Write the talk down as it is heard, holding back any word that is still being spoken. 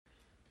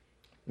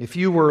If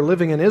you were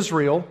living in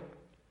Israel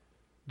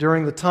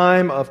during the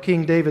time of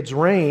King David's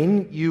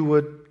reign, you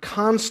would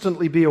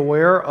constantly be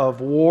aware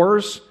of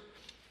wars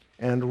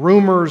and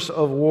rumors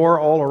of war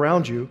all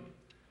around you.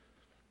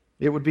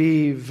 It would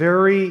be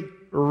very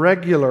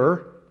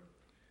regular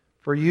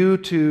for you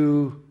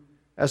to,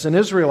 as an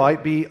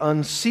Israelite, be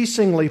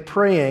unceasingly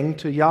praying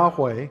to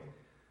Yahweh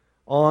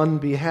on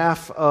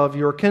behalf of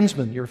your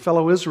kinsmen, your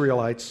fellow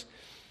Israelites,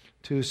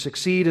 to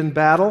succeed in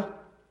battle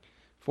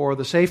for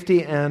the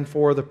safety and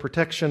for the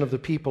protection of the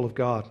people of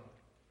God.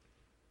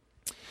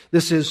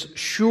 This is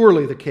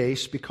surely the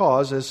case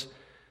because as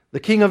the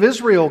king of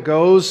Israel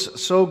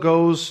goes, so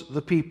goes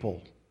the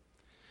people.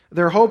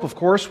 Their hope, of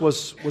course,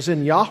 was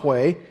in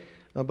Yahweh,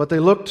 but they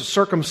looked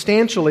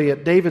circumstantially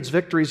at David's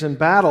victories in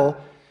battle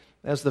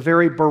as the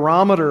very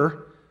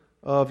barometer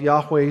of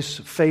Yahweh's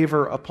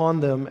favor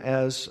upon them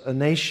as a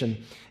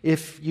nation.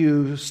 If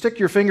you stick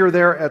your finger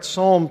there at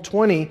Psalm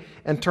 20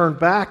 and turn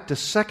back to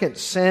 2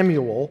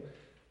 Samuel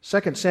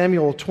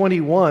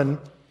 21,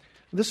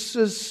 this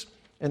is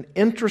an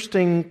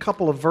interesting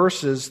couple of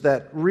verses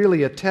that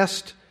really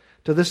attest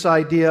to this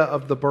idea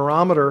of the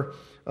barometer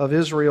of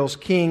Israel's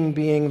king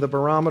being the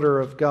barometer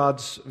of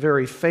God's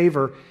very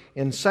favor.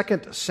 In 2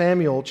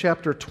 Samuel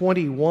chapter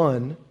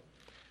 21,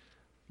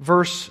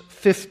 verse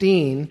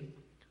 15,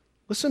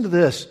 listen to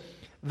this.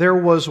 There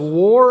was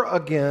war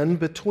again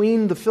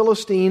between the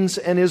Philistines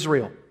and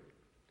Israel.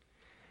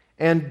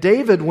 And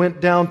David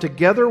went down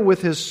together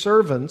with his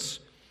servants,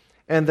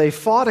 and they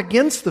fought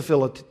against the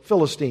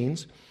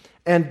Philistines,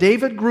 and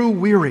David grew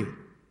weary.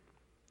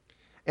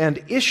 And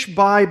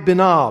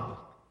Ishbi-Benob,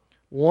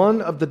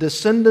 one of the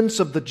descendants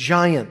of the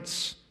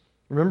giants,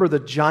 remember the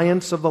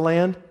giants of the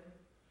land?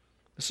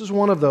 This is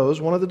one of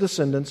the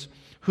descendants,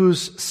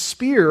 whose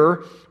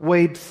spear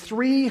weighed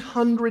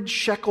 300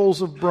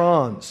 shekels of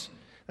bronze.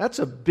 That's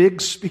a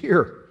big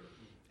spear,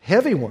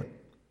 heavy one.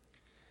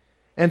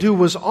 And who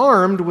was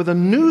armed with a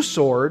new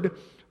sword,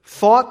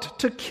 fought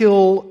to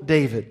kill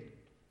David.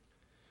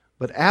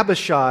 But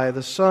Abishai,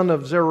 the son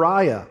of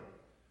Zeruiah,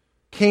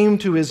 came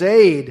to his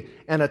aid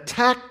and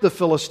attacked the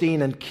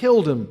Philistine and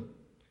killed him.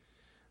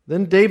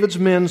 Then David's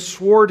men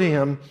swore to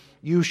him,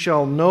 "You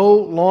shall no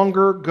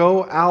longer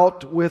go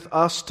out with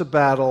us to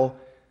battle."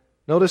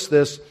 Notice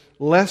this,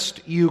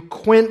 "lest you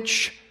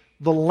quench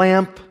the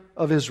lamp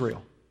of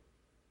Israel."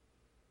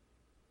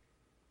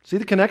 See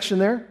the connection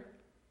there?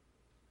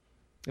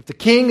 If the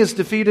king is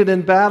defeated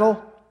in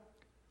battle,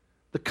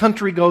 the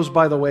country goes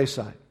by the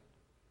wayside.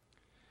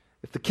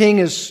 If the king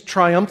is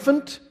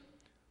triumphant,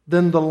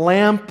 then the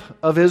lamp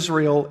of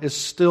Israel is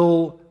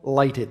still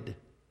lighted.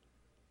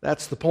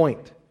 That's the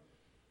point.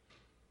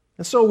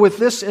 And so with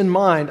this in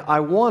mind,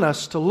 I want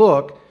us to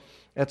look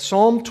at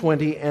Psalm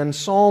 20 and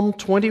Psalm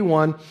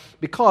 21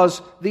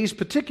 because these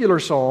particular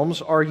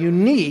psalms are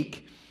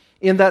unique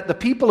in that the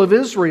people of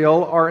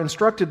Israel are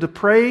instructed to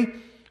pray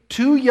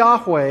to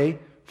Yahweh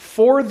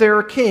for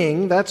their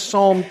king. That's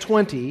Psalm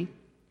 20.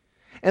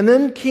 And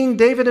then King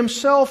David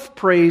himself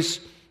prays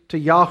to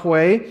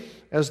Yahweh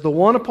as the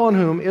one upon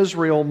whom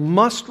Israel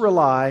must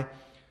rely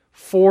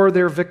for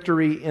their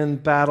victory in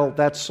battle.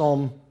 That's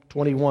Psalm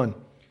 21.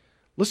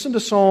 Listen to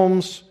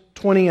Psalms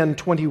 20 and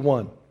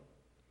 21.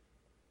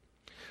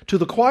 To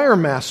the choir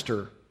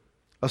master,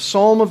 a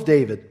psalm of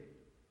David.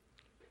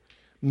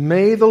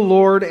 May the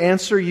Lord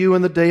answer you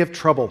in the day of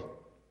trouble.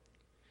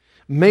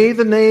 May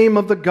the name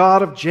of the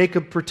God of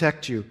Jacob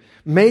protect you.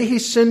 May he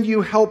send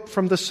you help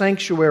from the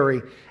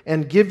sanctuary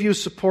and give you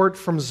support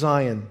from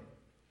Zion.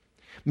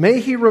 May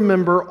he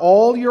remember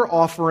all your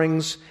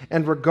offerings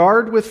and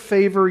regard with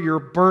favor your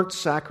burnt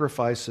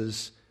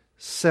sacrifices.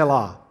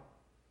 Selah.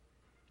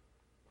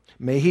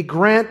 May he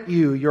grant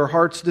you your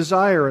heart's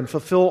desire and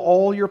fulfill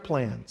all your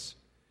plans.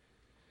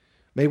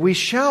 May we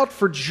shout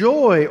for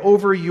joy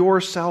over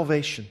your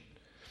salvation,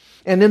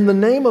 and in the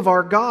name of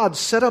our God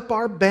set up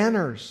our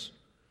banners.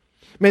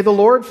 May the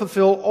Lord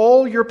fulfill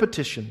all your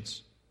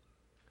petitions.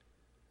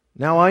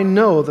 Now I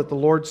know that the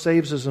Lord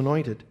saves his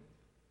anointed.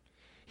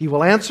 He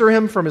will answer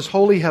him from his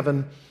holy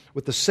heaven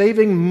with the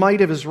saving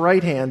might of his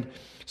right hand.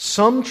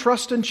 Some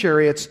trust in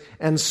chariots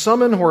and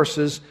some in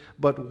horses,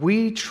 but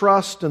we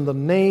trust in the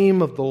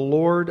name of the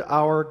Lord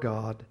our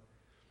God.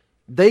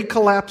 They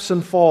collapse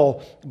and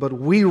fall, but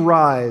we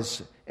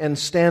rise and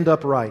stand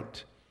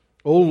upright.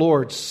 O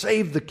Lord,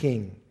 save the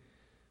king.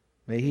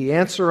 May he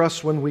answer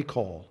us when we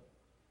call.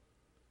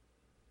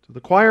 To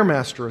the choir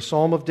master, a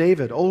psalm of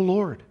David. O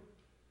Lord,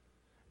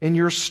 in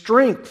your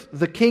strength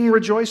the king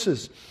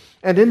rejoices,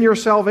 and in your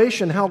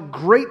salvation how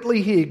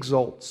greatly he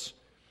exults.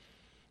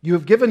 You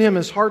have given him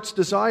his heart's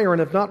desire and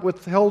have not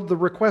withheld the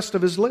request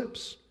of his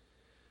lips.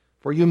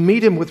 For you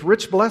meet him with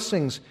rich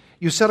blessings.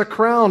 You set a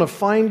crown of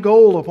fine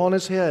gold upon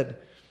his head.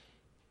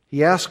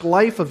 He asked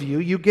life of you.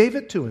 You gave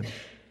it to him.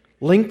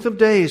 Length of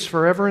days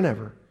forever and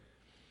ever.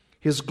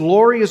 His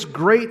glory is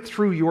great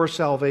through your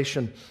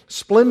salvation.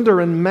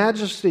 Splendor and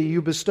majesty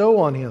you bestow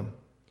on him.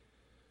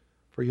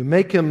 For you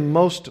make him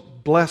most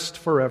blessed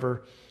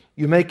forever.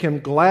 You make him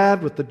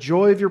glad with the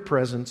joy of your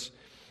presence.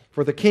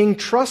 For the king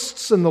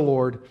trusts in the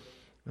Lord.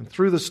 And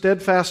through the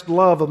steadfast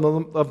love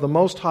of the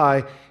Most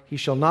High, he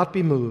shall not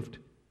be moved.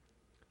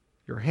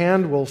 Your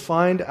hand will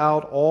find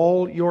out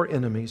all your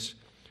enemies.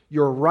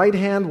 Your right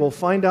hand will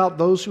find out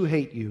those who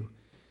hate you.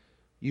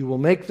 You will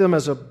make them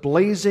as a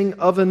blazing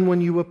oven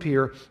when you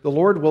appear. The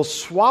Lord will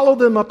swallow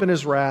them up in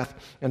his wrath,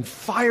 and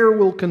fire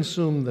will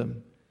consume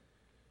them.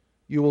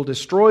 You will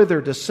destroy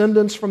their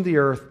descendants from the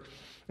earth,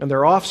 and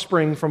their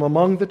offspring from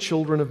among the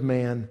children of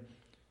man.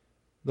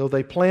 Though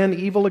they plan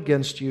evil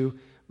against you,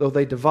 though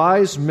they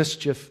devise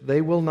mischief,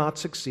 they will not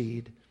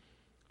succeed.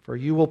 For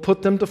you will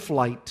put them to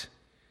flight.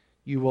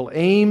 You will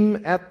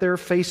aim at their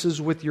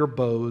faces with your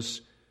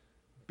bows.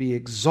 Be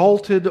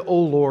exalted, O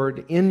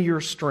Lord, in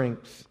your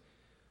strength.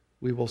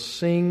 We will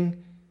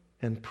sing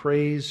and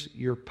praise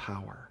your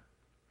power.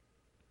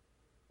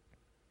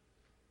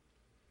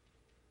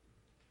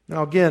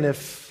 Now again,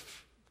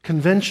 if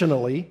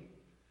conventionally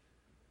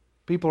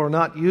people are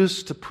not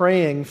used to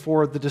praying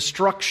for the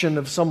destruction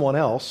of someone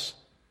else,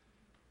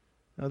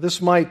 now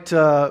this might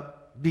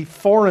be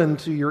foreign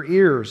to your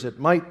ears. It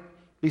might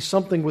be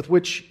something with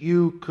which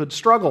you could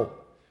struggle.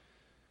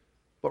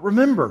 But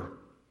remember,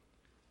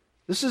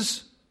 this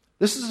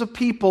is a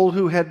people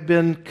who had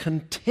been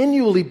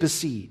continually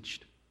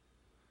besieged.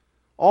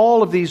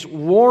 All of these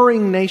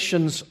warring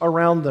nations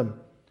around them,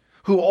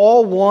 who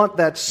all want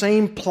that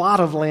same plot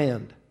of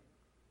land.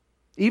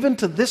 Even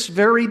to this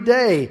very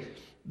day,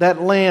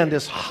 that land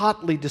is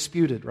hotly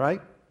disputed,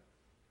 right?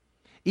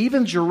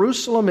 Even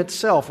Jerusalem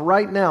itself,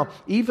 right now,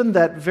 even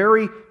that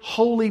very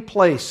holy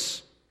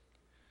place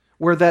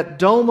where that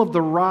Dome of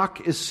the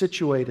Rock is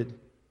situated,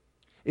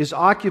 is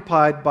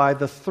occupied by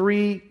the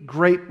three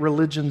great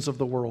religions of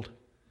the world: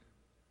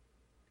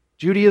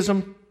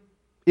 Judaism,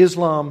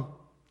 Islam,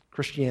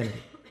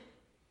 Christianity.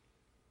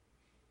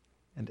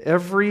 And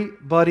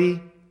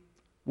everybody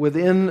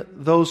within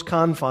those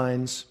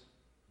confines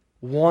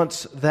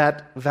wants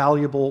that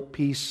valuable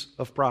piece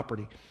of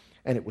property.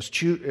 And it was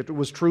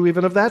true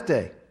even of that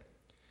day.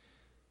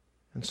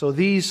 And so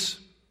these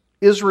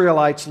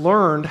Israelites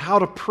learned how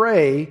to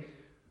pray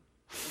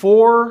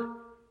for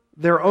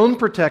their own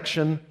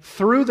protection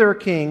through their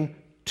king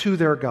to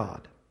their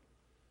God.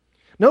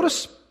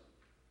 Notice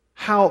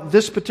how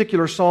this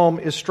particular psalm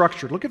is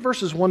structured. Look at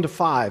verses 1 to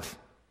 5.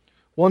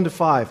 1 to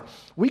 5.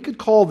 We could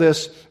call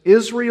this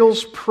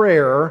Israel's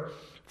prayer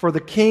for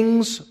the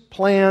king's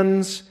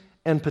plans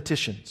and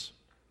petitions.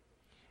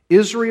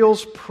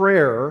 Israel's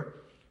prayer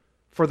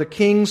for the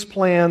king's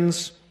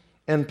plans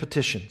and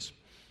petitions.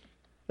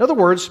 In other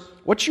words,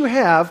 what you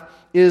have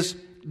is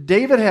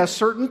David has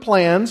certain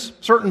plans,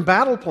 certain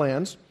battle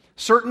plans,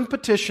 certain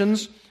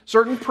petitions,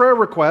 certain prayer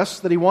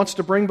requests that he wants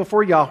to bring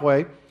before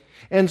Yahweh.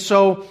 And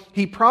so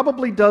he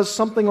probably does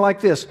something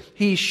like this.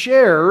 He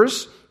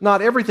shares,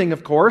 not everything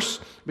of course,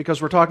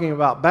 because we're talking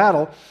about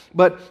battle,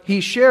 but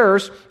he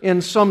shares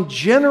in some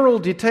general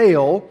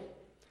detail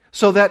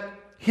so that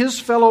his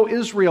fellow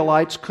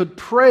Israelites could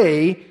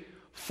pray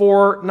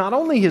for not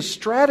only his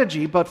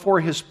strategy, but for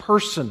his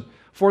person,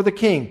 for the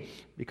king,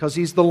 because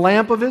he's the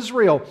lamp of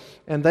Israel.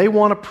 And they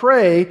want to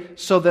pray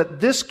so that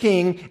this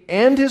king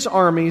and his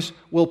armies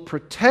will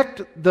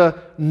protect the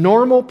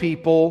normal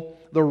people,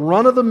 the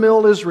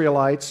run-of-the-mill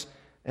Israelites.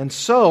 And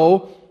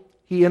so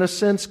he, in a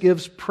sense,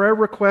 gives prayer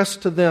requests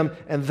to them,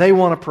 and they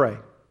want to pray.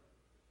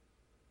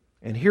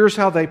 And here's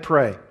how they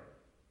pray.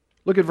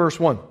 Look at verse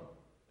 1.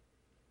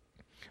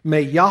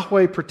 May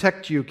Yahweh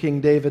protect you, King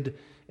David,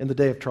 in the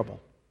day of trouble.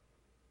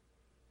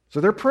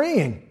 So they're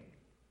praying.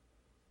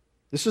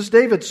 This is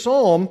David's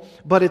psalm,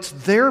 but it's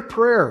their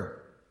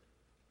prayer.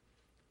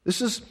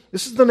 This is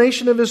the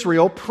nation of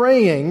Israel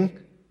praying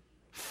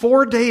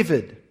for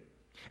David.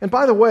 And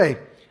by the way,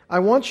 I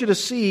want you to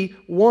see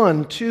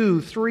 1,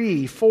 2,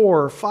 3,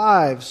 4,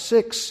 5,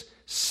 6,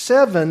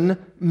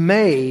 7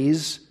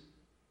 mays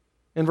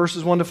in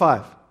verses 1 to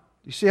 5.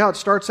 You see how it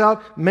starts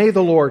out? May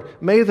the Lord,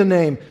 may the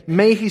name,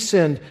 may He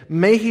send,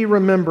 may He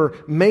remember,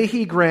 may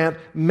He grant,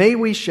 may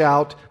we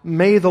shout,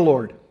 may the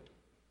Lord.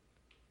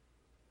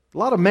 A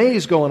lot of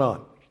mays going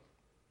on.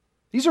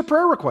 These are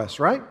prayer requests,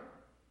 right?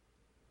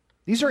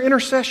 These are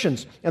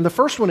intercessions. And the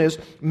first one is,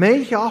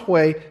 may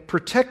Yahweh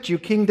protect you,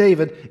 King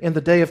David, in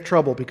the day of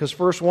trouble. Because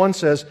verse 1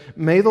 says,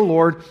 may the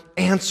Lord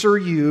answer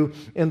you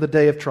in the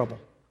day of trouble.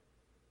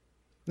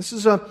 This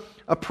is a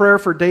prayer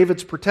for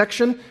David's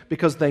protection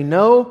because they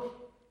know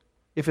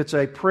if it's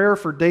a prayer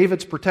for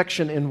David's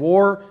protection in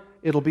war,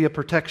 it'll be a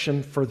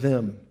protection for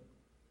them.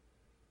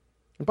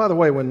 And by the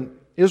way, when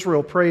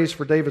Israel prays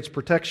for David's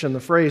protection, the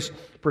phrase,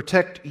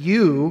 protect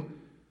you,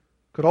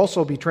 could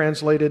also be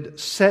translated,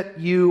 set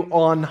you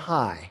on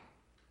high.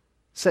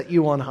 Set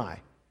you on high.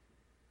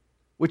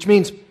 Which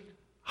means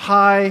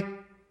high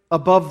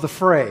above the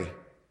fray,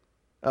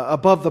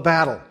 above the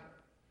battle.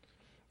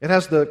 It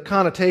has the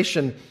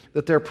connotation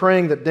that they're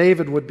praying that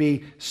David would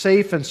be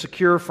safe and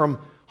secure from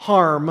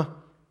harm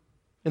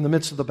in the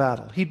midst of the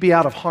battle. He'd be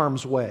out of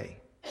harm's way.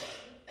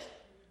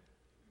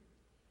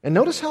 And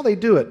notice how they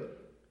do it.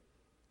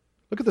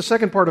 Look at the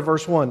second part of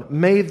verse 1.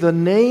 May the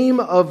name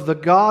of the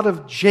God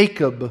of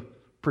Jacob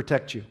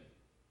protect you.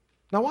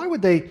 Now, why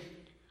would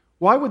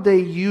Why would they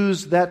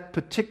use that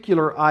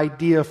particular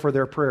idea for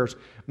their prayers?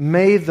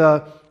 May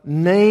the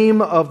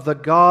name of the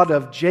God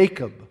of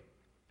Jacob.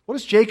 What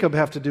does Jacob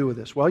have to do with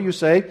this? Well, you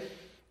say,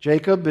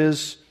 Jacob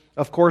is,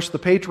 of course, the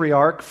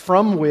patriarch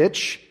from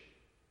which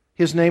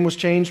his name was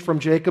changed from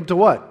Jacob to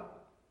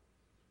what?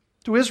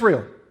 To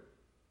Israel.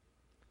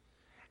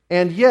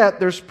 And yet,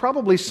 there's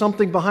probably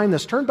something behind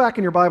this. Turn back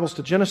in your Bibles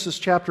to Genesis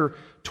chapter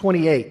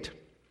 28.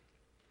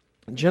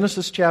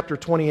 Genesis chapter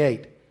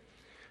 28.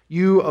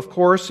 You, of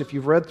course, if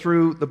you've read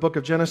through the book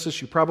of Genesis,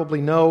 you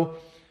probably know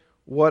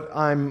what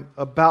I'm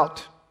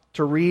about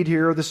to read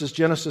here. This is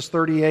Genesis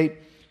 38.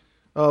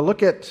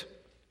 Look at,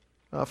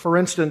 for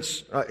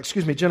instance,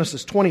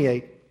 Genesis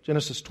 28.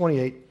 Genesis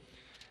 28.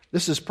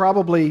 This is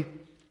probably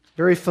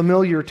very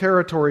familiar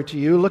territory to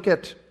you. Look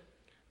at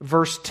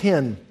verse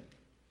 10.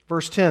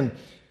 Verse 10.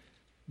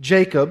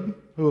 Jacob,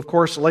 who of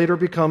course later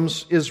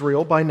becomes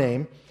Israel by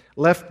name,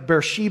 left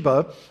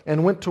Beersheba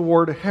and went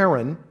toward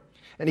Haran.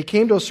 And he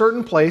came to a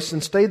certain place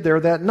and stayed there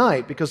that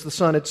night because the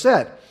sun had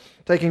set.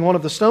 Taking one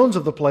of the stones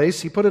of the place,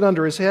 he put it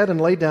under his head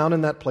and lay down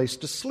in that place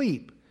to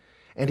sleep.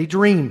 And he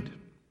dreamed.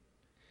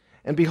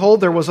 And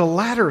behold, there was a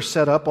ladder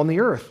set up on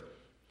the earth,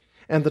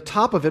 and the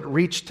top of it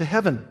reached to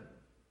heaven.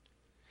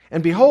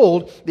 And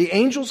behold, the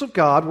angels of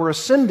God were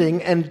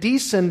ascending and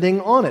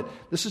descending on it.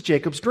 This is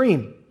Jacob's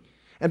dream.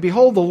 And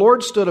behold, the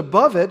Lord stood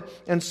above it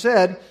and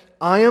said,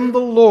 I am the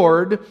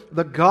Lord,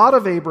 the God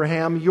of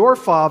Abraham, your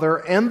father,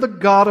 and the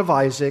God of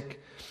Isaac.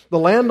 The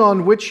land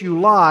on which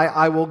you lie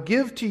I will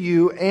give to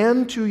you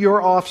and to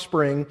your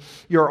offspring.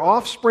 Your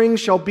offspring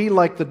shall be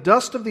like the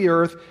dust of the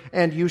earth,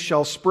 and you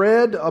shall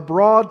spread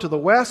abroad to the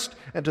west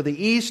and to the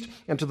east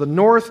and to the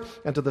north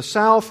and to the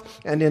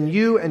south, and in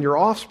you and your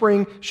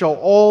offspring shall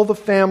all the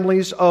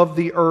families of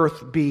the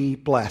earth be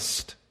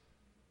blessed.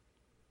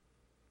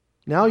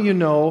 Now you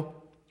know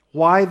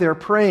why they're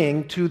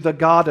praying to the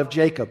God of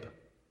Jacob.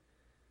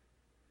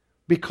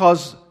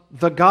 Because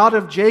the God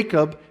of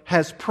Jacob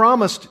has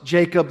promised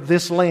Jacob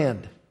this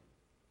land.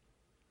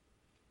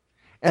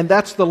 And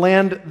that's the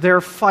land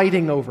they're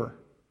fighting over.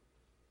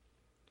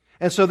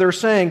 And so they're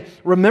saying,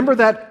 remember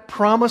that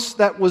promise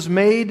that was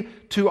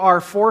made to our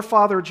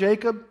forefather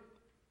Jacob?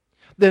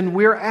 Then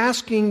we're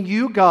asking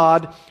you,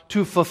 God,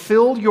 to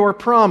fulfill your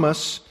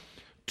promise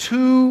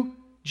to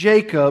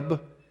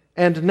Jacob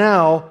and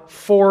now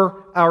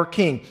for our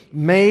king.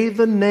 May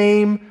the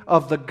name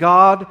of the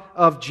God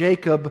of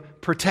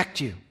Jacob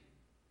protect you.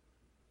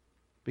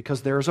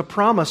 Because there's a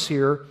promise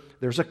here,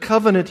 there's a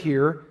covenant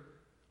here.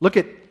 Look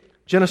at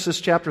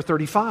Genesis chapter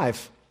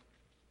 35.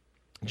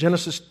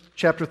 Genesis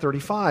chapter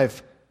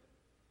 35.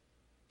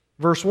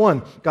 Verse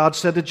 1, God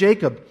said to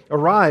Jacob,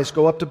 Arise,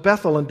 go up to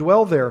Bethel and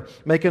dwell there.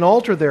 Make an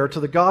altar there to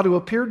the God who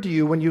appeared to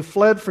you when you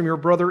fled from your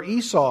brother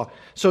Esau.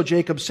 So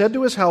Jacob said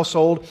to his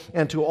household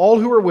and to all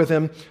who were with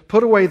him,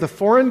 Put away the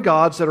foreign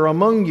gods that are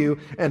among you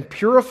and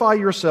purify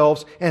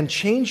yourselves and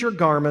change your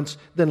garments.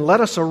 Then let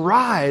us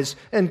arise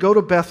and go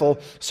to Bethel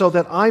so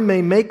that I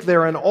may make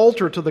there an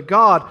altar to the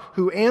God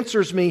who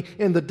answers me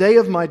in the day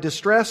of my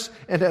distress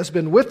and has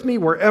been with me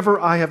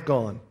wherever I have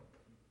gone.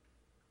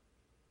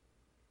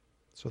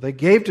 So they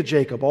gave to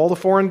Jacob all the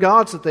foreign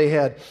gods that they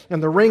had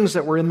and the rings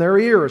that were in their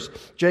ears.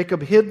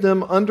 Jacob hid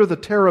them under the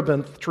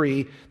terebinth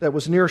tree that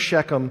was near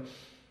Shechem.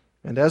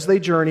 And as they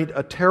journeyed,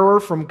 a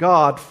terror from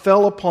God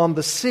fell upon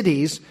the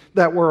cities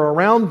that were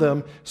around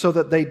them so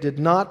that they did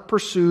not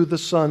pursue the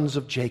sons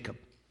of Jacob.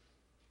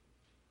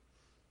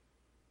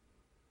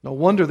 No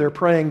wonder they're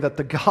praying that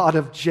the God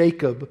of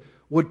Jacob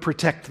would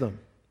protect them,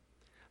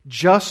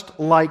 just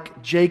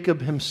like Jacob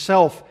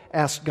himself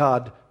asked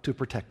God to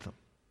protect them.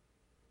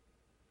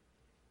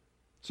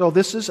 So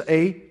this is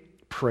a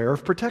prayer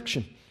of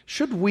protection.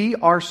 Should we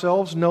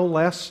ourselves no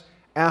less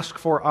ask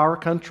for our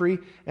country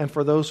and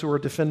for those who are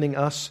defending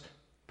us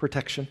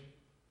protection?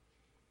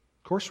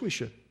 Of course we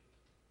should.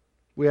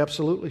 We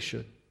absolutely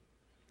should.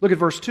 Look at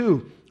verse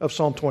 2 of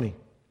Psalm 20.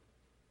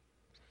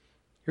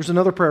 Here's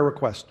another prayer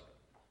request.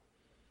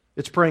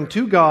 It's praying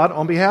to God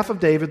on behalf of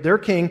David, their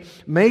king.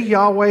 May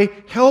Yahweh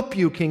help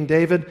you, King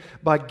David,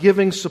 by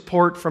giving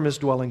support from his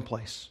dwelling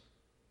place.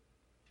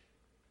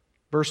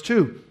 Verse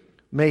 2.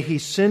 May he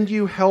send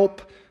you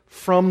help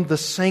from the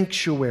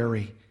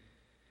sanctuary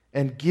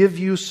and give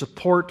you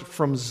support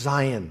from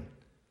Zion.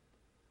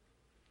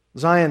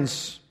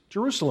 Zion's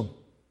Jerusalem,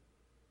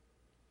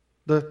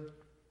 the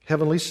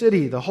heavenly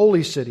city, the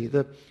holy city,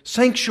 the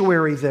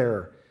sanctuary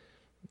there.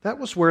 That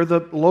was where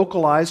the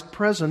localized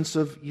presence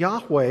of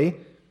Yahweh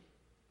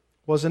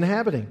was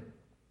inhabiting.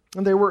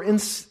 And they were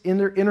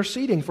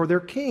interceding for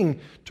their king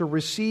to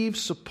receive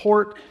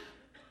support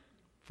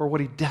for what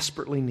he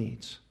desperately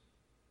needs.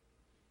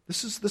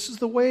 This is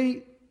the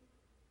way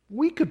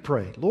we could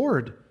pray.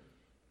 Lord,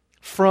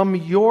 from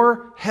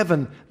your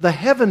heaven, the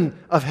heaven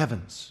of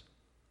heavens.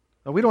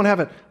 Now, we don't have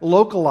it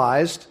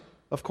localized,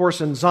 of course,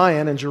 in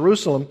Zion and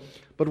Jerusalem,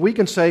 but we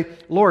can say,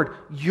 Lord,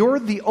 you're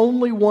the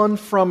only one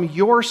from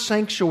your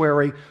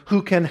sanctuary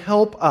who can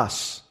help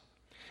us.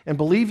 And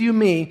believe you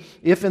me,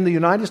 if in the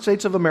United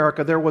States of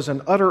America there was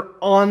an utter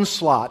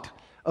onslaught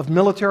of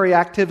military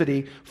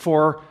activity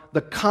for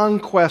the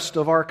conquest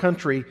of our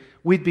country,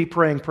 we'd be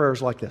praying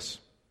prayers like this,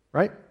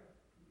 right?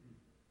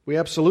 We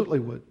absolutely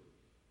would.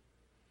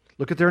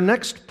 Look at their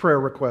next prayer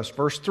request,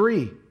 verse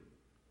 3.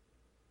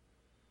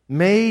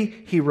 May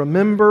He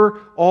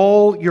remember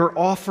all your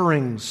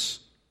offerings,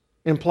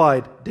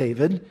 implied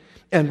David,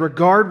 and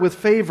regard with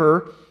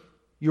favor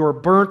your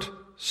burnt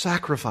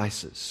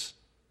sacrifices.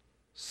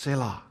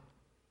 Selah.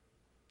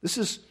 This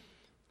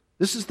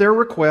is their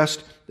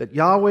request, that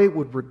Yahweh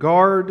would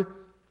regard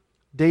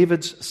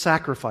David's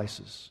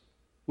sacrifices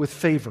with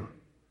favor.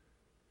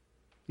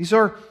 These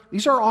are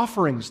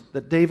offerings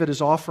that David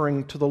is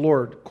offering to the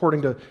Lord,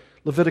 according to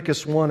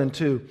Leviticus 1 and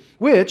 2,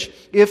 which,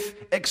 if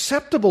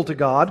acceptable to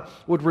God,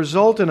 would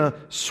result in a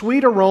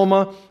sweet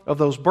aroma of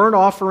those burnt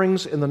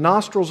offerings in the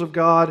nostrils of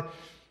God,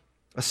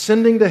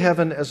 ascending to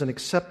heaven as an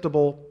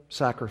acceptable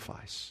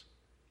sacrifice.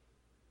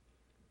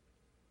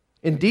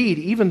 Indeed,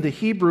 even the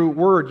Hebrew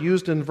word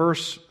used in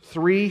verse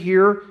 3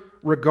 here,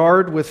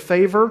 regard with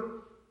favor,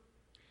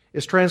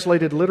 is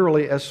translated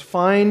literally as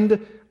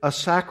find a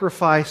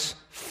sacrifice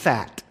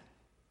fat.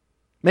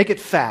 Make it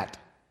fat.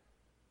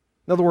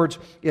 In other words,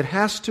 it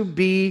has to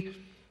be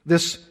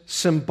this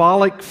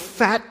symbolic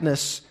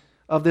fatness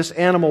of this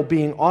animal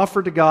being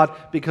offered to God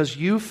because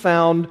you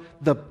found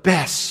the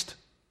best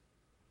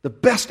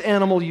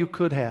animal you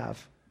could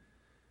have.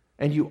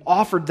 And you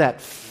offered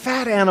that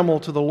fat animal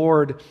to the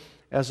Lord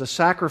as a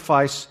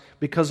sacrifice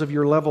because of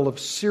your level of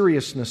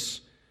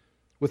seriousness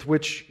with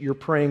which you're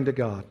praying to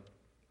God.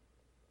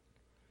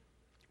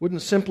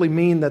 Wouldn't simply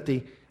mean that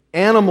the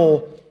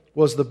animal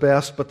was the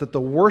best, but that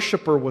the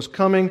worshiper was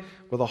coming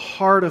with a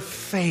heart of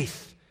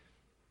faith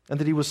and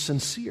that he was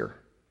sincere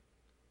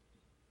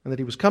and that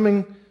he was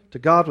coming to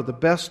God with the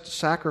best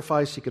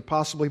sacrifice he could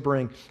possibly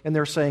bring. And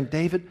they're saying,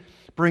 David,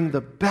 bring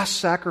the best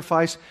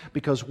sacrifice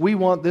because we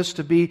want this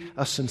to be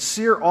a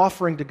sincere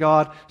offering to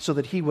God so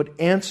that He would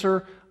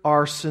answer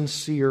our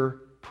sincere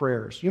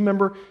prayers. You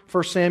remember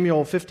 1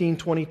 Samuel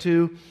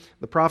 15:22,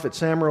 the prophet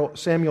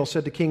Samuel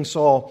said to King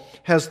Saul,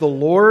 has the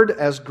Lord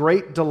as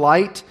great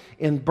delight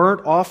in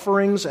burnt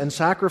offerings and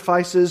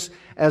sacrifices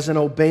as in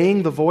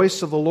obeying the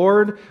voice of the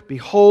Lord?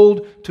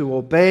 Behold, to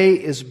obey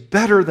is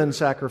better than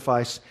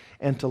sacrifice,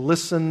 and to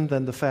listen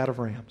than the fat of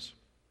rams.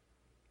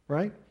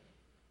 Right?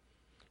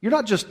 You're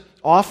not just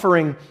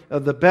offering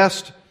the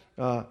best,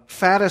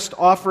 fattest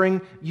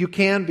offering you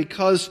can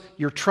because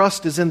your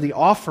trust is in the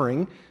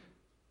offering.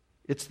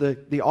 It's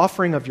the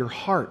offering of your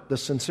heart, the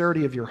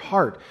sincerity of your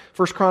heart.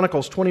 1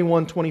 Chronicles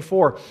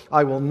 21:24,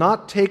 I will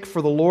not take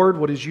for the Lord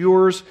what is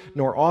yours,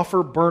 nor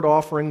offer burnt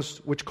offerings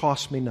which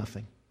cost me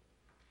nothing.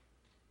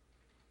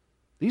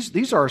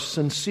 These are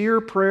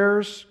sincere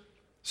prayers.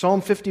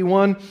 Psalm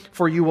 51,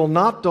 for you will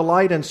not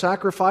delight in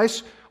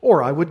sacrifice,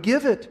 or I would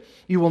give it.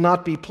 You will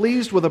not be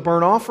pleased with a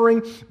burnt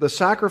offering. The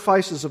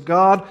sacrifices of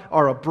God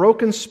are a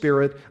broken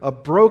spirit, a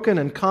broken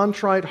and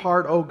contrite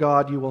heart, O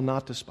God, you will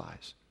not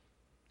despise.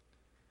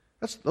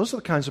 Those are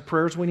the kinds of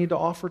prayers we need to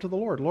offer to the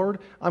Lord. Lord,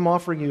 I'm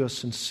offering you a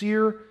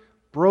sincere,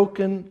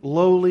 broken,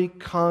 lowly,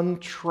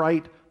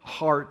 contrite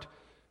heart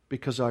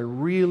because I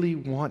really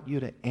want you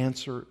to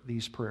answer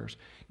these prayers.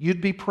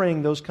 You'd be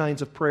praying those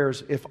kinds of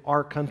prayers if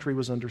our country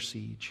was under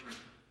siege.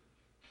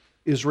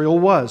 Israel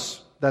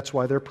was. That's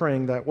why they're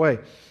praying that way.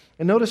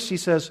 And notice he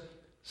says,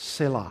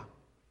 Selah.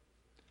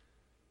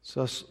 It's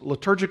a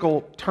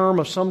liturgical term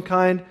of some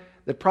kind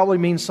that probably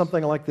means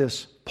something like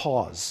this: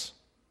 pause.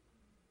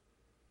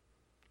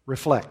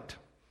 Reflect.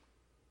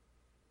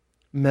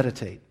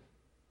 Meditate.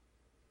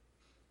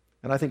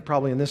 And I think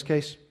probably in this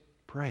case,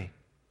 pray.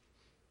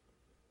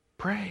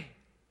 Pray.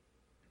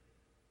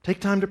 Take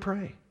time to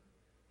pray.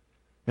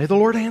 May the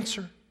Lord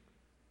answer.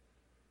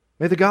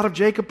 May the God of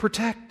Jacob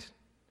protect.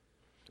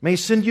 May He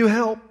send you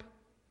help.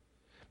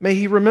 May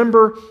He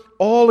remember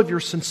all of your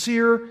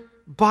sincere,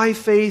 by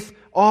faith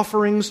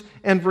offerings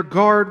and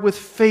regard with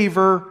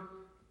favor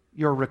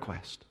your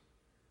request.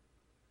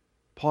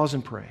 Pause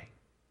and pray.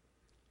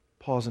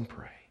 Pause and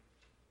pray.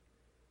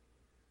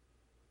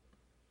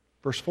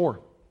 Verse 4.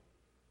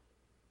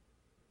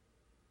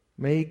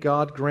 May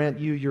God grant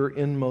you your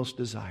inmost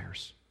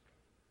desires,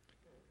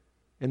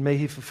 and may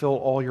He fulfill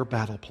all your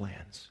battle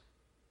plans.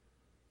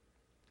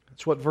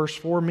 That's what verse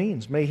 4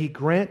 means. May He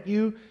grant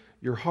you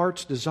your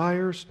heart's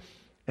desires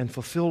and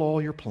fulfill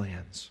all your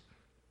plans.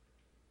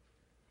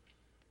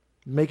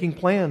 Making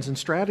plans and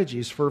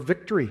strategies for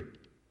victory.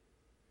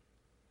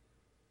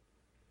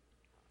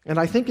 And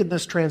I think in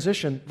this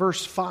transition,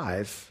 verse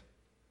 5,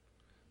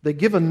 they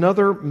give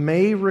another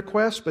may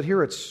request, but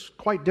here it's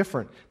quite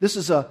different. This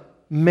is a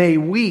may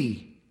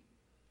we.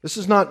 This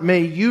is not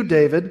may you,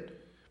 David.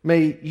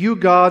 May you,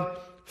 God,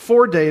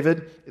 for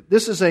David.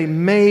 This is a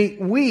may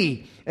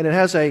we. And it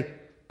has a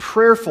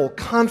prayerful,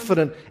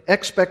 confident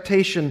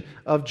expectation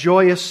of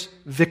joyous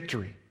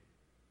victory.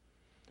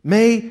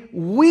 May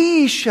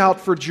we shout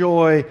for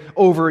joy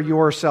over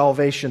your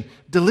salvation.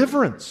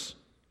 Deliverance.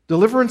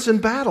 Deliverance in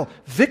battle.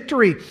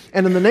 Victory.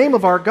 And in the name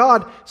of our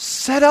God,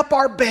 set up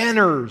our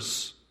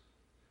banners.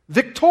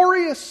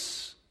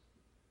 Victorious.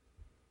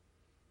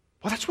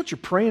 Well, that's what you're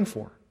praying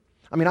for.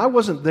 I mean, I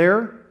wasn't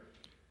there.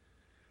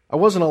 I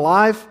wasn't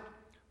alive.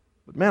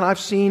 But man, I've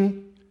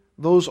seen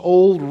those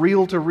old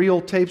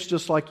reel-to-reel tapes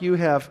just like you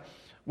have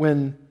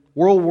when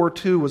World War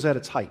II was at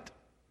its height.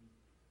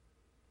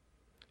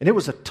 And it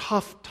was a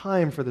tough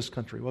time for this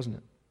country, wasn't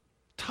it?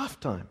 Tough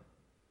time.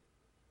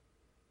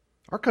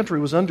 Our country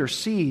was under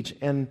siege,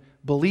 and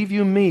believe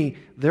you me,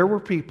 there were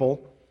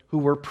people who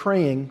were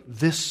praying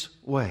this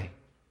way.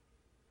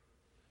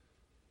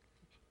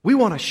 We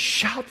want to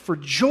shout for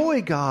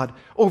joy, God,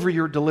 over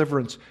your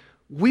deliverance.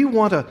 We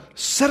want to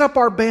set up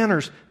our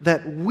banners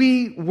that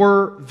we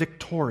were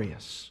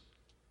victorious.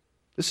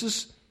 This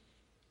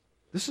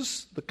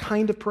is the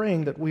kind of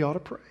praying that we ought to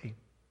pray.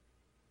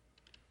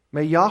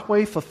 May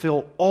Yahweh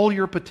fulfill all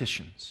your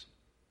petitions.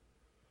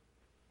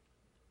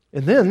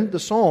 And then the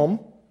psalm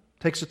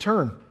takes a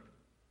turn.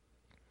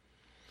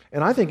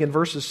 And I think in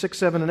verses 6,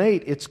 7, and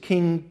 8, it's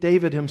King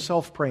David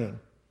himself praying.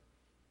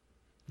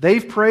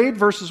 They've prayed,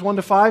 verses 1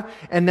 to 5,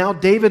 and now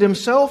David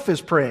himself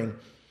is praying.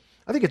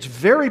 I think it's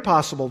very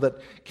possible that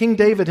King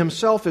David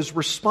himself is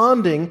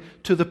responding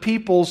to the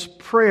people's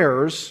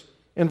prayers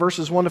in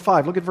verses 1 to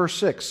 5. Look at verse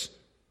 6.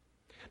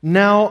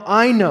 Now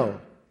I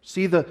know.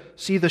 See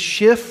the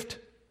shift?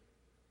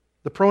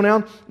 The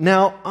pronoun?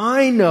 Now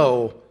I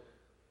know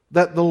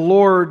that the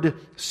Lord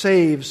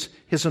saves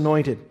His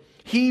anointed.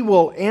 He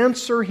will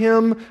answer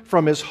him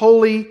from His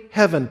holy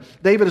heaven.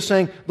 David is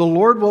saying, the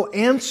Lord will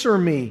answer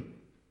me.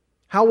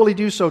 How will He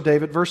do so,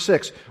 David? Verse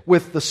 6,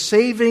 with the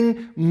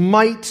saving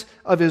might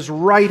of His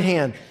right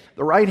hand.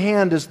 The right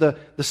hand is the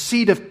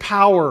seat of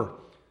power,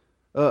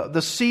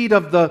 the seat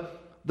of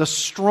the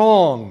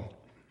strong,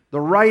 the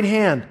right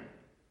hand.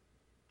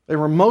 They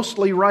were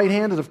mostly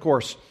right-handed, of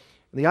course.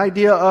 The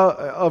idea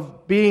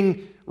of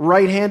being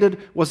right-handed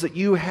was that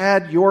you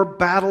had your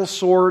battle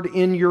sword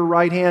in your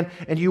right hand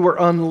and you were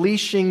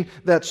unleashing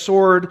that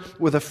sword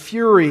with a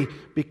fury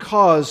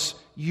because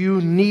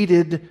you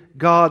needed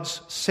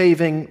God's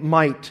saving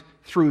might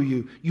through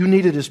you. You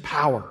needed His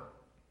power.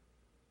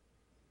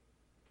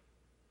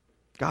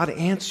 God,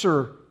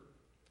 answer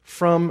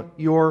from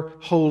your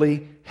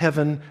holy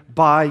heaven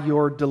by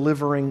your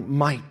delivering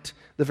might,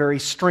 the very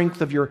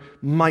strength of your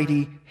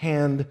mighty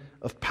hand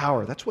of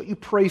power. That's what you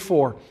pray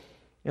for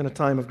in a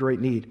time of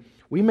great need.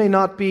 We may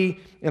not be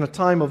in a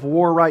time of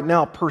war right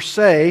now per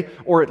se,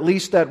 or at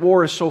least that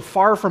war is so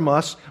far from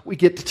us, we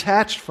get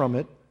detached from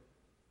it.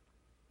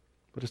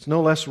 But it's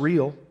no less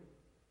real.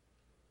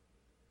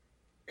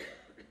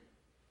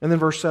 And then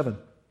verse 7.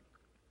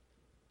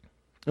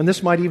 And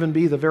this might even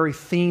be the very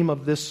theme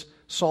of this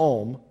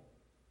psalm.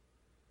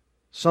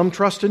 Some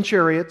trust in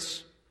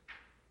chariots,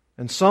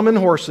 and some in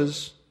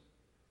horses.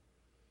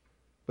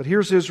 But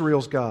here's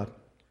Israel's God.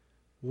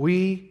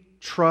 We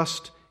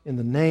trust in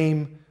the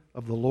name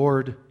of the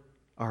Lord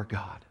our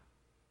God.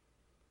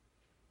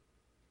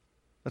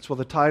 That's what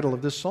the title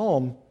of this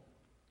psalm,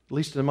 at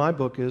least in my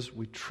book, is.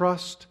 We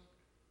trust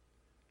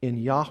in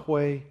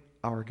Yahweh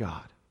our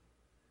God.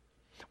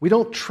 We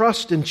don't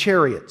trust in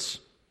chariots.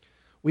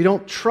 We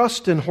don't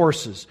trust in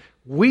horses.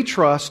 We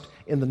trust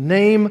in the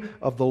name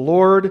of the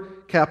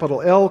Lord,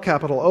 capital L,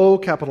 capital O,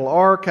 capital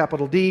R,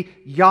 capital D,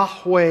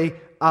 Yahweh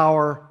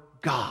our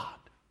God.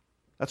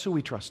 That's who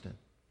we trust in.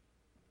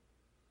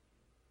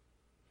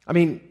 I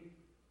mean,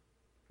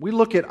 we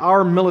look at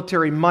our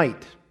military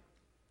might,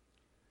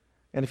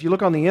 and if you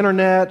look on the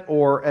internet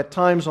or at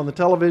times on the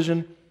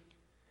television,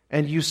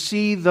 and you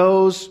see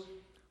those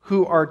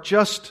who are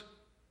just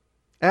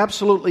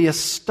absolutely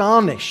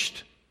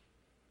astonished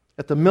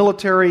at the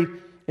military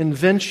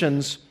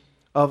inventions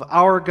of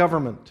our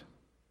government,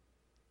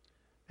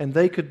 and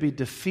they could be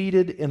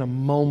defeated in a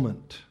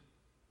moment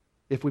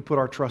if we put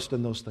our trust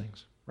in those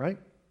things, right?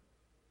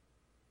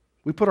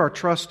 We put our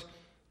trust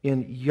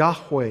in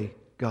Yahweh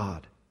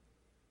God.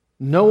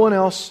 No one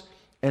else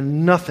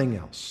and nothing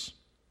else.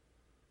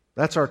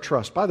 That's our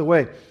trust. By the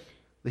way,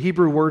 the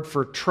Hebrew word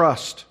for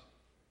trust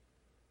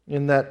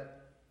in that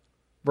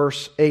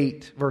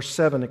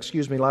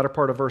latter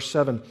part of verse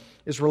 7,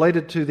 is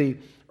related to the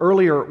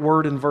earlier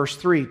word in verse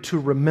 3, to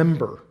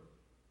remember.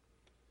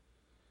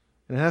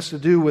 And it has to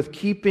do with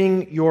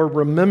keeping your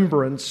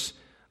remembrance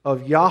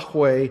of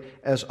Yahweh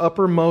as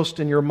uppermost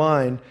in your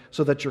mind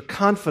so that your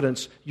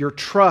confidence, your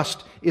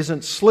trust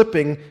isn't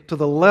slipping to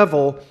the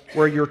level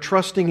where you're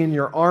trusting in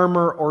your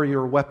armor or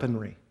your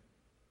weaponry.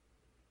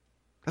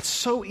 That's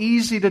so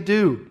easy to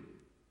do.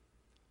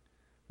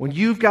 When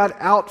you've got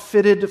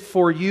outfitted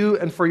for you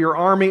and for your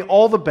army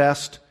all the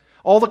best,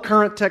 all the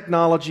current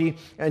technology,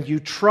 and you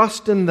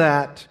trust in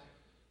that,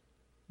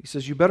 he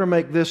says you better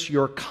make this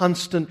your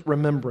constant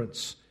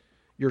remembrance,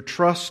 your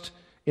trust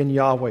in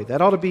Yahweh.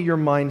 That ought to be your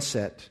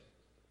mindset.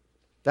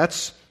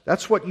 That's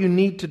what you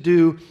need to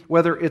do,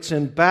 whether it's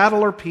in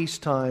battle or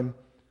peacetime.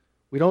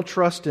 We don't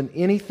trust in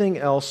anything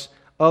else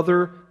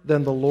other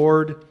than the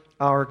Lord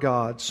our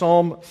God.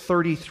 Psalm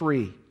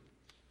 33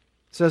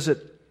 says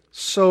it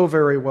so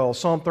very well.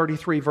 Psalm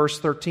 33, verse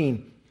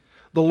 13.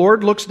 The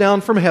Lord looks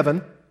down from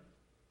heaven.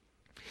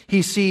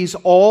 He sees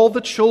all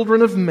the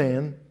children of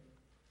man.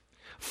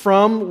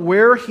 From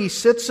where he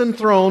sits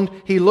enthroned,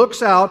 he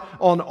looks out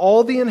on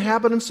all the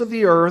inhabitants of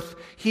the earth,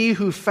 he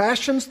who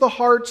fashions the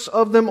hearts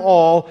of them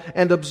all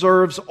and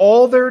observes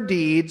all their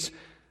deeds.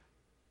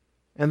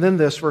 And then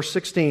this, verse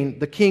 16,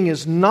 the king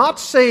is not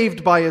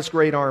saved by his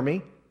great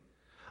army.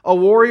 A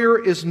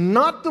warrior is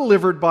not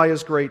delivered by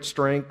his great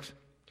strength.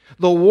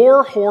 The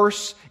war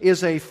horse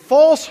is a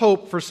false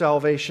hope for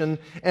salvation,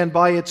 and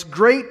by its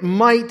great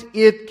might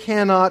it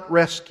cannot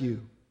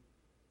rescue.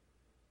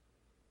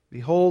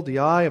 Behold, the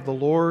eye of the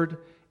Lord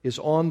is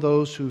on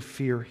those who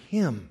fear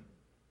Him,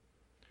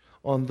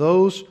 on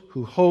those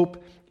who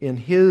hope in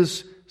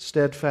His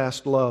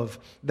steadfast love,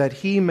 that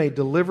He may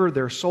deliver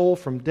their soul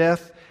from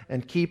death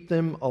and keep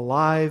them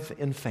alive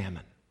in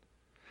famine.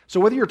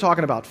 So whether you're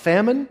talking about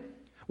famine,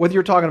 whether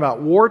you're talking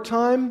about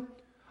wartime,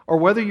 or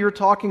whether you're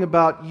talking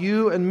about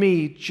you and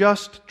me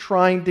just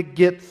trying to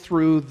get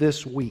through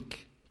this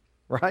week,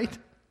 right?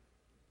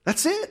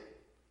 That's it.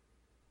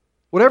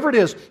 Whatever it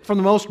is, from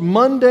the most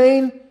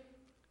mundane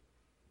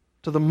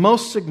to the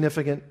most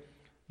significant,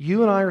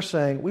 you and I are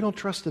saying we don't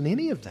trust in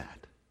any of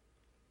that.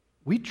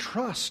 We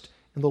trust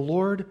in the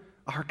Lord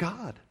our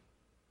God.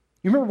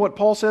 You remember what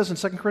Paul says in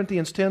 2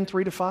 Corinthians 10,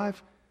 3-5?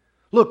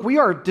 Look, we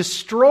are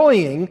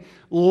destroying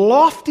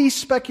lofty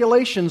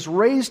speculations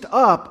raised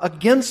up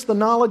against the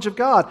knowledge of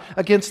God,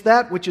 against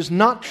that which is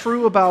not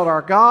true about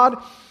our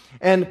God.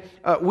 And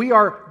we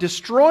are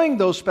destroying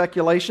those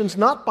speculations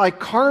not by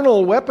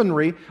carnal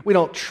weaponry. We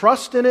don't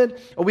trust in it.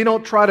 Or we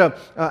don't try to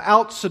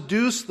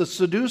out-seduce the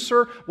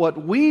seducer.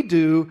 What we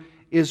do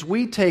is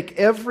we take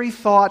every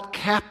thought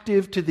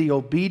captive to the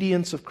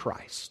obedience of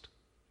Christ.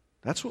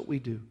 That's what we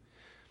do.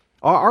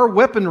 Our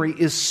weaponry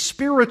is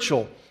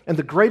spiritual. And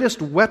the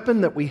greatest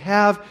weapon that we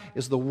have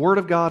is the Word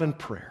of God and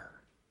prayer.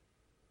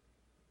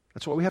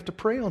 That's what we have to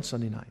pray on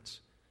Sunday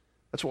nights.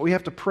 That's what we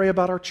have to pray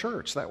about our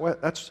church.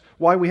 That's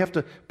why we have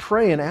to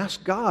pray and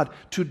ask God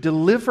to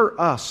deliver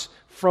us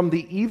from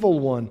the evil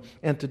one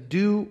and to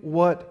do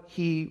what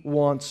He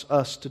wants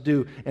us to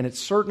do. And it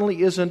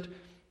certainly isn't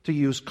to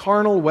use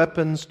carnal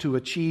weapons to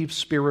achieve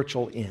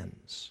spiritual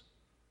ends.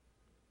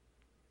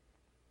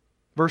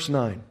 Verse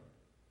 9.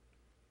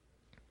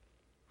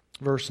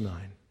 Verse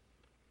 9.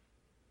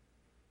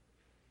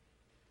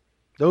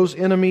 Those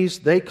enemies,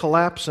 they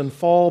collapse and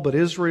fall, but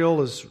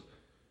Israel is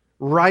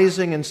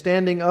rising and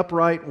standing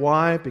upright.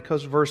 Why?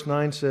 Because verse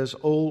 9 says,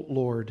 O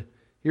Lord.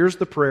 Here's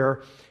the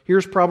prayer.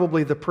 Here's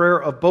probably the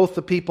prayer of both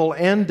the people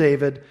and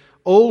David.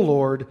 O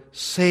Lord,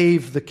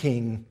 save the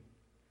king.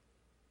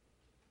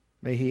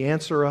 May He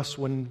answer us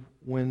when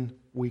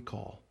we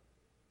call.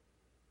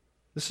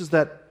 This is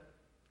that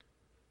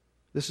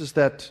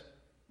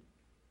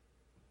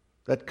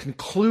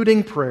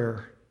concluding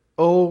prayer.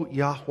 O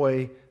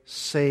Yahweh,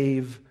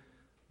 save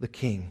the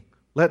king.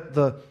 Let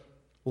the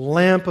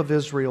lamp of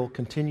Israel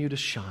continue to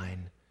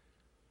shine.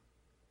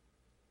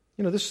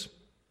 You know, this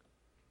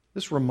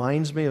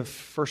reminds me of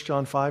 1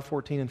 John 5,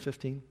 14 and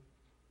 15.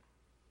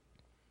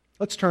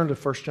 Let's turn to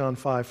 1 John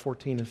 5,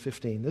 14 and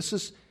 15. This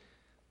is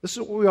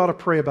what we ought to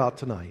pray about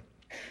tonight.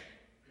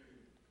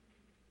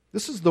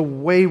 This is the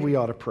way we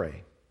ought to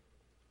pray.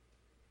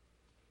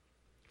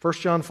 1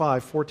 John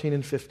 5, 14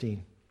 and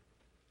 15.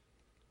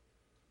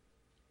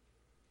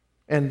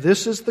 And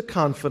this is the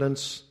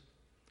confidence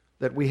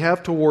that we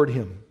have toward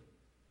Him,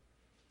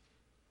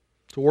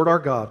 toward our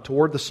God,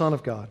 toward the Son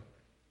of God,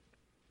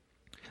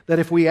 that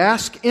if we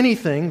ask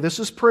anything, this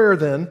is prayer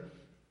then,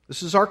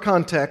 this is our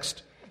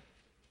context,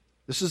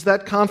 this is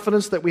that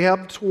confidence that we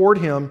have toward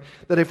Him,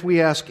 that if we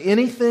ask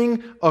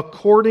anything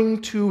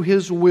according to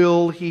His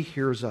will, He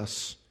hears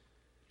us.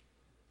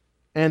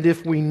 And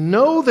if we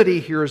know that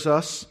He hears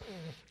us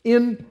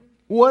in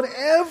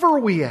whatever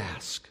we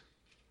ask,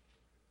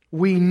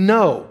 we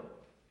know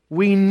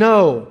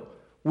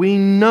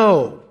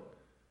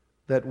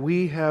that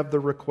we have the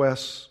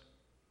requests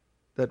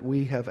that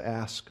we have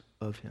asked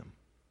of Him.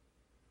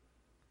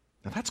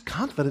 Now that's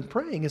confident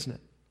praying, isn't it?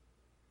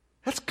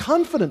 That's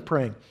confident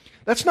praying.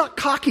 That's not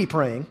cocky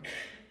praying.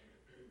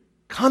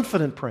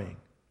 Confident praying.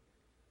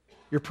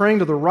 You're praying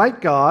to the right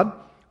God,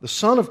 the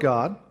Son of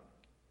God,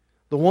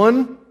 the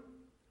one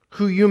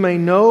who you may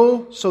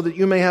know so that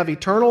you may have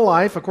eternal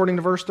life, according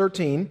to verse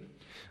 13.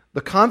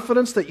 The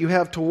confidence that you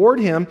have toward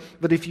Him,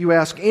 that if you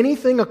ask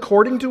anything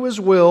according to His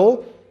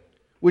will,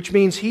 which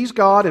means He's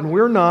God and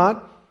we're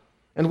not,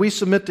 and we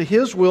submit to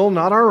His will,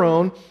 not our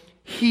own,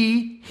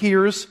 He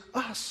hears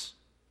us.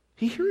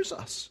 He hears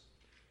us.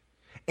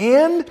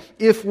 And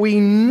if we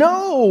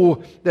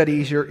know that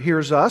He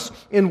hears us,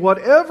 in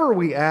whatever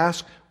we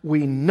ask,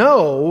 we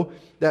know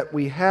that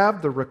we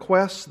have the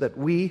requests that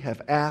we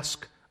have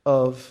asked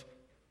of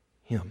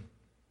Him.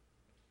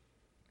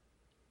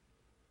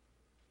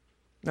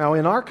 Now,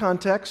 in our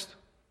context,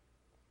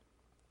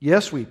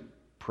 yes, we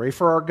pray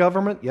for our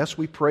government. Yes,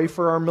 we pray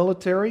for our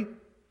military.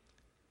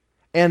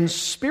 And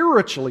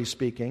spiritually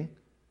speaking,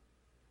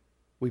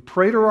 we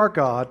pray to our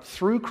God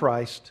through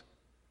Christ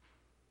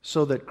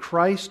so that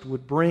Christ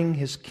would bring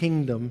His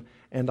kingdom,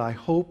 and I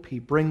hope He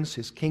brings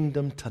His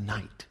kingdom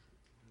tonight.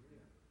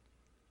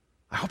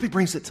 I hope He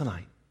brings it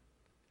tonight.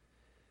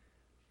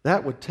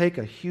 that would take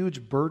a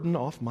huge burden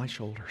off my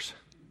shoulders.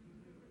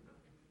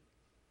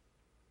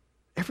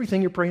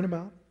 Everything you're praying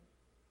about,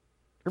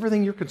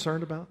 everything you're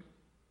concerned about,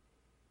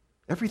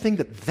 everything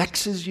that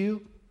vexes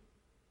you,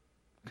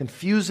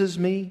 confuses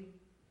me,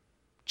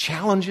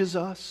 challenges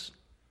us.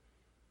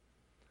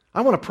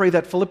 I want to pray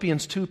that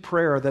Philippians 2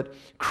 prayer that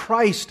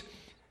Christ,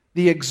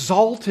 the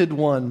exalted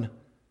one,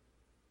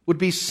 would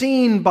be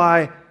seen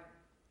by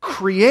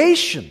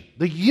creation,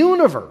 the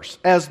universe,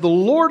 as the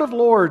Lord of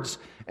lords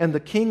and the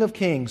King of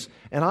kings.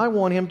 And I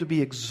want Him to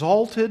be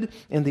exalted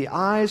in the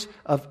eyes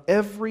of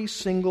every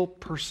single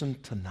person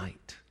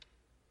tonight.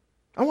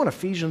 I want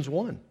Ephesians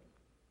 1.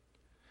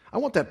 I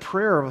want that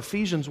prayer of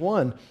Ephesians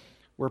 1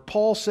 where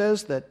Paul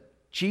says that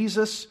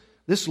Jesus,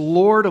 this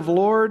Lord of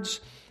lords,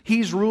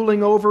 He's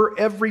ruling over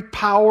every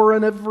power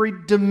and every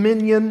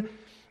dominion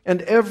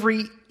and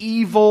every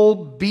evil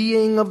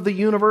being of the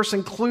universe,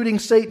 including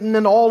Satan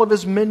and all of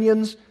his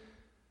minions,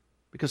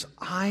 because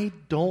I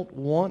don't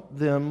want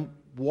them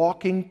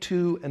walking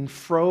to and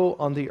fro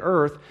on the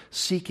earth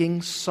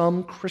seeking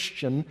some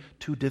Christian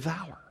to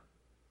devour.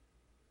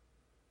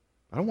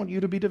 I don't want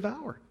you to be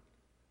devoured.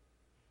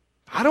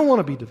 I don't want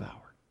to be devoured.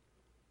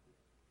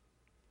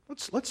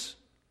 Let's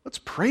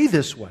pray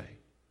this way.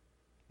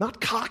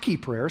 Not cocky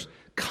prayers,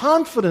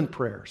 confident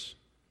prayers.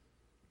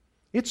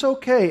 It's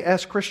okay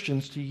as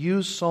Christians to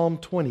use Psalm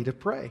 20 to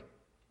pray.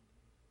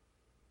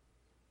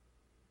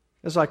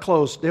 As I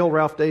close, Dale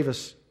Ralph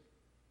Davis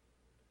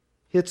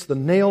hits the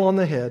nail on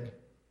the head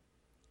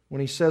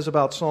when he says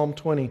about Psalm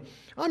 20,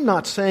 I'm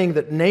not saying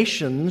that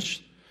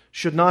nations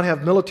should not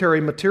have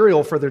military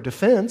material for their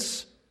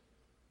defense.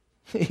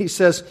 He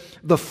says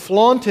the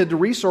flaunted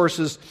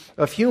resources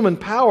of human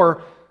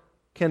power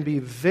can be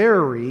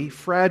very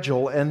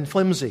fragile and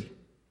flimsy.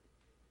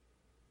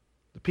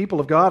 The people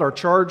of God are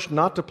charged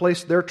not to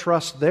place their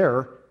trust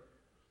there.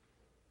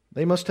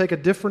 They must take a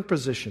different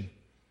position.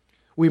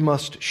 We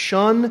must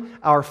shun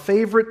our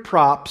favorite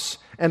props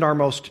and our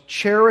most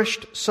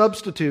cherished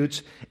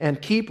substitutes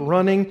and keep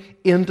running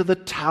into the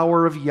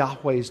tower of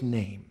Yahweh's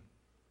name.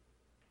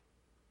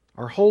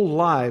 Our whole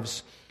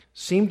lives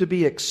seem to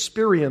be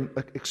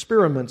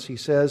experiments, he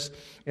says,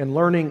 in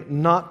learning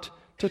not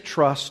to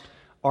trust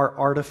our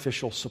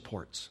artificial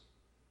supports.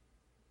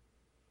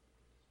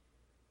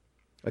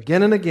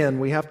 Again and again,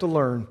 we have to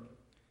learn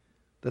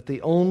that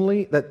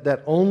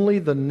only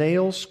the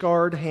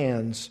nail-scarred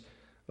hands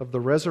of the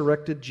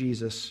resurrected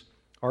Jesus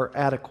are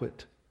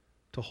adequate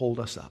to hold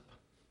us up.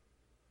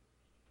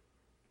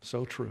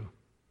 So true.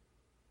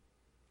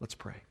 Let's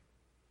pray.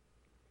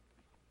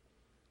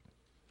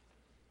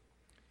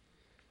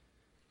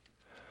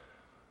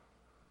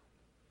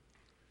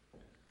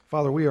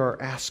 Father, we are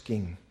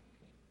asking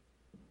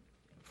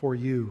for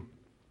you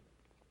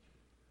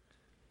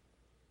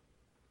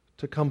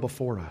to come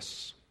before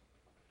us.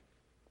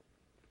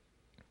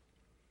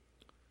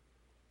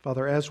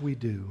 Father, as we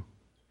do,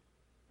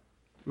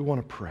 we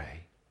want to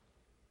pray.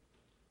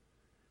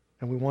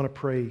 And we want to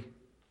pray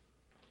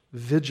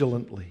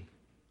vigilantly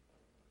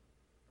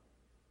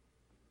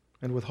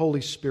and with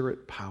Holy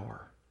Spirit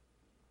power.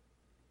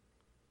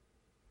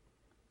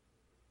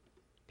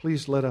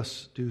 Please let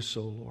us do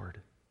so, Lord,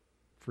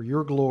 for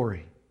your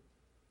glory,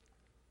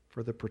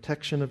 for the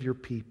protection of your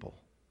people,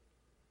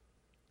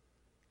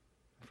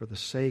 for the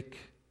sake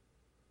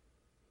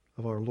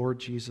of our Lord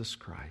Jesus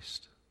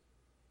Christ,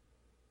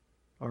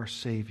 our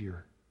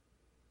Savior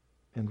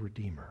and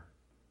Redeemer.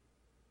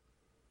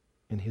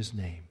 In His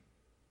name,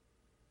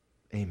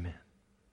 amen.